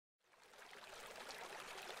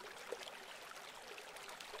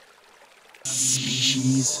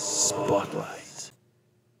Species Spotlight.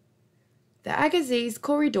 The Agassiz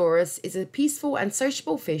Corydoras is a peaceful and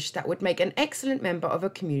sociable fish that would make an excellent member of a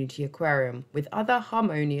community aquarium with other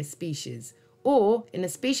harmonious species, or in a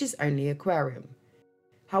species-only aquarium.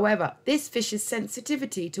 However, this fish's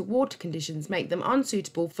sensitivity to water conditions make them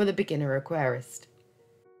unsuitable for the beginner aquarist.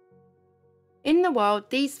 In the wild,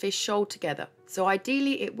 these fish shoal together, so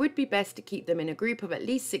ideally it would be best to keep them in a group of at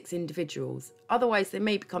least 6 individuals, otherwise they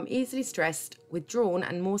may become easily stressed, withdrawn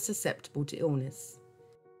and more susceptible to illness.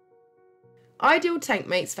 Ideal tank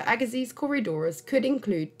mates for Agassiz Corydoras could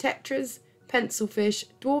include tetras, pencilfish,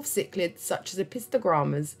 dwarf cichlids such as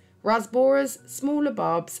epistogrammas, rasboras, smaller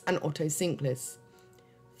barbs and ottocinclus.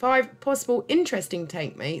 5 possible interesting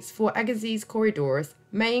tank mates for Agassiz Corydoras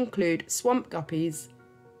may include swamp guppies,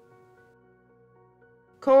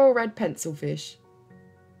 coral red pencilfish,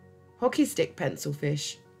 hockey stick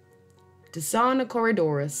pencilfish, Dasana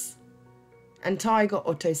corydoras, and tiger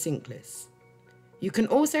ottocinclus. You can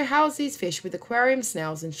also house these fish with aquarium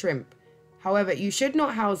snails and shrimp. However, you should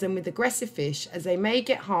not house them with aggressive fish as they may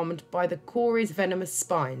get harmed by the cory's venomous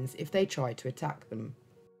spines if they try to attack them.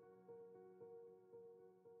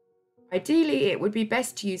 Ideally, it would be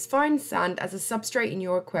best to use fine sand as a substrate in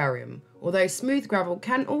your aquarium, although smooth gravel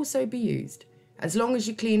can also be used, as long as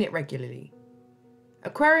you clean it regularly.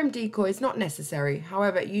 Aquarium decoy is not necessary,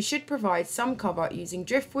 however you should provide some cover using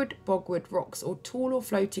driftwood, bogwood, rocks or tall or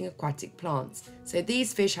floating aquatic plants, so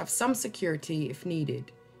these fish have some security if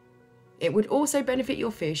needed. It would also benefit your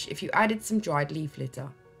fish if you added some dried leaf litter.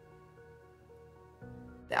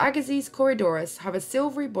 The Agassiz Corydoras have a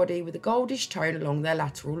silvery body with a goldish tone along their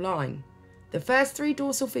lateral line. The first 3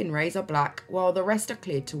 dorsal fin rays are black, while the rest are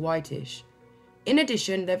cleared to whitish. In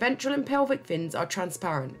addition, their ventral and pelvic fins are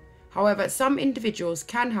transparent. However, some individuals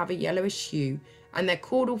can have a yellowish hue, and their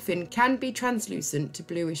caudal fin can be translucent to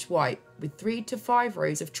bluish white, with 3 to 5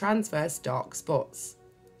 rows of transverse dark spots.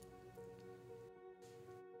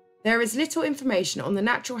 There is little information on the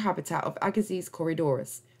natural habitat of Agassiz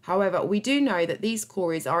Corydoras. However, we do know that these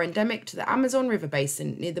cories are endemic to the Amazon River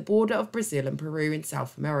basin near the border of Brazil and Peru in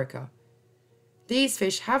South America. These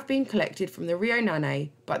fish have been collected from the Rio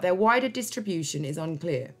Nane, but their wider distribution is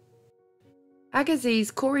unclear.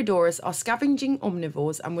 Agassiz Corydoras are scavenging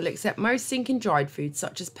omnivores and will accept most sinking dried foods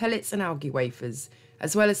such as pellets and algae wafers,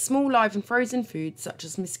 as well as small live and frozen foods such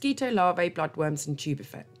as mosquito larvae, bloodworms and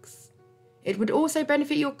tubifex. It would also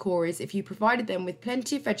benefit your cories if you provided them with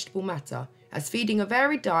plenty of vegetable matter, as feeding a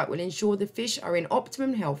varied diet will ensure the fish are in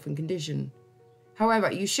optimum health and condition.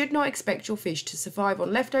 However, you should not expect your fish to survive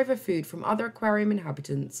on leftover food from other aquarium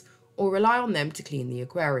inhabitants or rely on them to clean the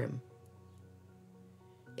aquarium.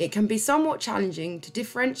 It can be somewhat challenging to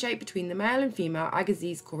differentiate between the male and female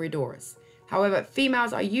Agassiz Corydoras. However,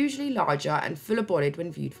 females are usually larger and fuller bodied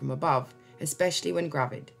when viewed from above, especially when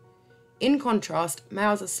gravid. In contrast,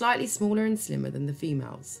 males are slightly smaller and slimmer than the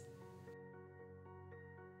females.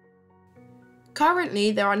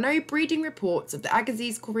 Currently, there are no breeding reports of the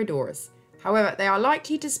Agassiz Corydoras. However, they are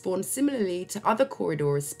likely to spawn similarly to other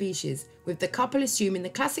Corydoras species, with the couple assuming the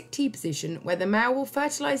classic T position where the male will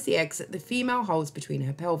fertilise the eggs that the female holds between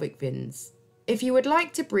her pelvic fins. If you would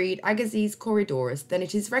like to breed Agassiz Corydoras, then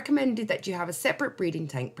it is recommended that you have a separate breeding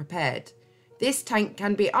tank prepared. This tank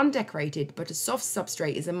can be undecorated, but a soft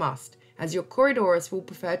substrate is a must, as your Corydoras will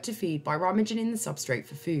prefer to feed by rummaging in the substrate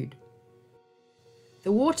for food.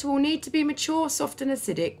 The water will need to be mature, soft and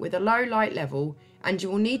acidic with a low light level, and you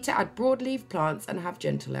will need to add broadleaf plants and have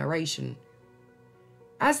gentle aeration.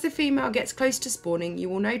 As the female gets close to spawning, you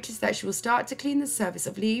will notice that she will start to clean the surface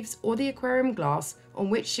of leaves or the aquarium glass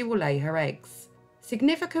on which she will lay her eggs.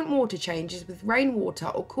 Significant water changes with rainwater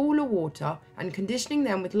or cooler water and conditioning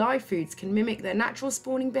them with live foods can mimic their natural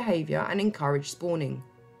spawning behaviour and encourage spawning.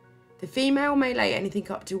 The female may lay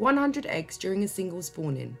anything up to 100 eggs during a single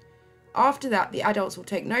spawning. After that, the adults will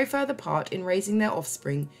take no further part in raising their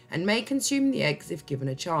offspring and may consume the eggs if given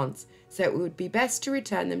a chance, so it would be best to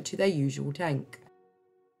return them to their usual tank.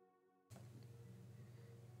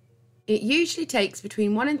 It usually takes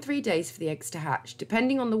between 1 and 3 days for the eggs to hatch,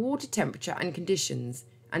 depending on the water temperature and conditions,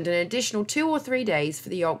 and an additional 2 or 3 days for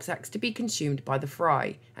the yolk sacs to be consumed by the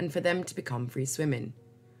fry and for them to become free swimming.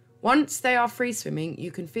 Once they are free swimming,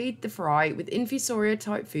 you can feed the fry with infusoria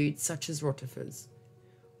type foods such as rotifers.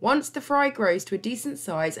 Once the fry grows to a decent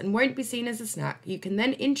size and won't be seen as a snack, you can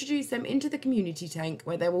then introduce them into the community tank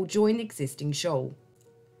where they will join the existing shoal.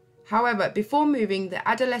 However, before moving the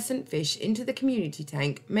adolescent fish into the community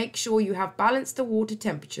tank, make sure you have balanced the water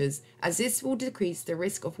temperatures, as this will decrease the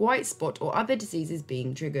risk of white spot or other diseases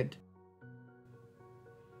being triggered.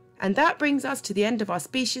 And that brings us to the end of our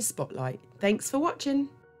species spotlight. Thanks for watching.